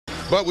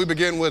But we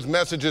begin with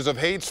messages of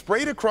hate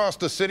sprayed across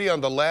the city on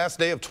the last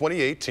day of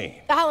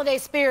 2018. The holiday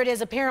spirit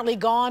is apparently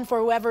gone for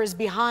whoever is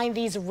behind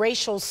these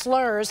racial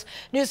slurs.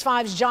 News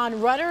 5's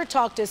John Rutter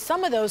talked to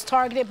some of those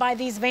targeted by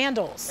these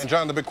vandals. And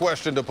John, the big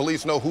question, do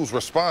police know who's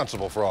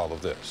responsible for all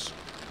of this?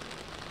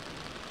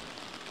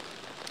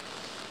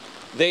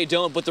 They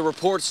don't, but the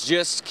reports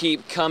just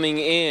keep coming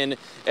in,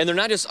 and they're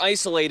not just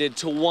isolated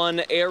to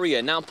one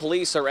area. Now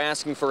police are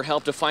asking for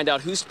help to find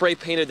out who spray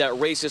painted that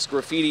racist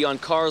graffiti on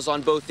cars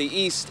on both the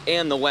east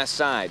and the west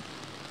side.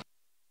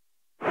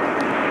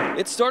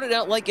 It started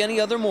out like any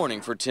other morning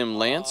for Tim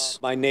Lance.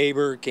 My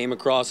neighbor came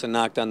across and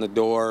knocked on the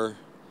door,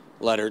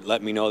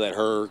 let me know that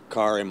her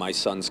car and my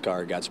son's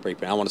car got spray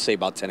painted. I want to say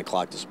about 10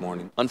 o'clock this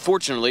morning.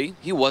 Unfortunately,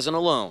 he wasn't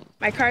alone.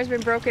 My car's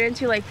been broken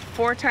into like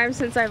 4 times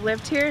since I've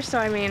lived here, so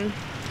I mean,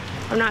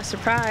 I'm not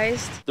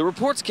surprised. The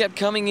reports kept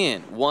coming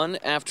in, one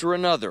after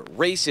another.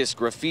 Racist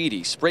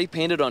graffiti spray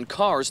painted on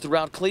cars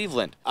throughout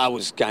Cleveland. I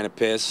was kind of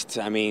pissed.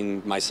 I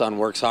mean, my son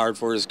works hard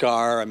for his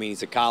car. I mean,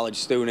 he's a college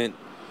student,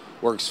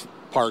 works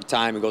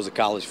part-time and goes to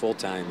college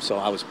full-time, so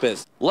I was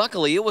pissed.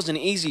 Luckily, it was an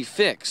easy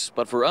fix,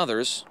 but for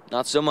others,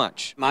 not so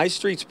much. My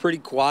street's pretty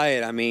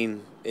quiet. I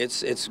mean,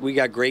 we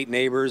got great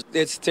neighbors.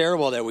 It's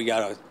terrible that we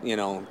gotta,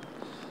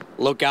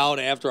 look out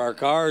after our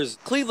cars.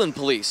 Cleveland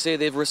police say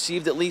they've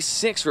received at least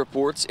 6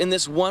 reports in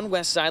this one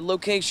west side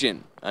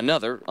location,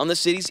 another on the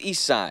city's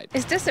east side.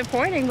 It's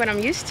disappointing, but I'm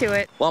used to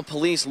it. While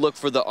police look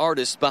for the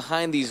artists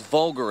behind these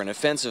vulgar and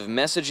offensive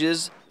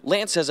messages,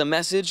 Lance has a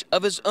message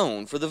of his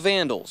own for the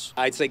vandals.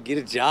 I'd say get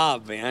a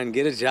job, man.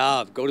 Get a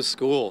job. Go to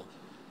school.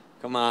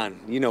 Come on.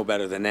 You know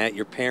better than that.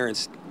 Your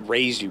parents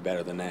raised you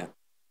better than that.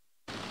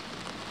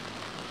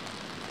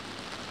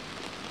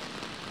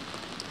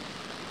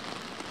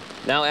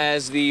 Now,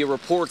 as the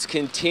reports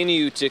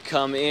continue to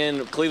come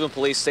in, Cleveland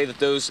police say that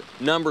those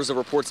numbers of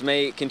reports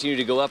may continue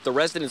to go up. The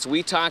residents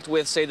we talked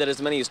with say that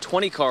as many as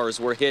 20 cars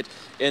were hit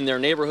in their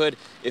neighborhood.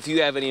 If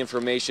you have any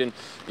information,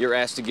 you're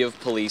asked to give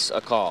police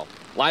a call.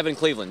 Live in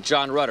Cleveland,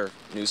 John Rutter,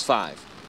 News 5.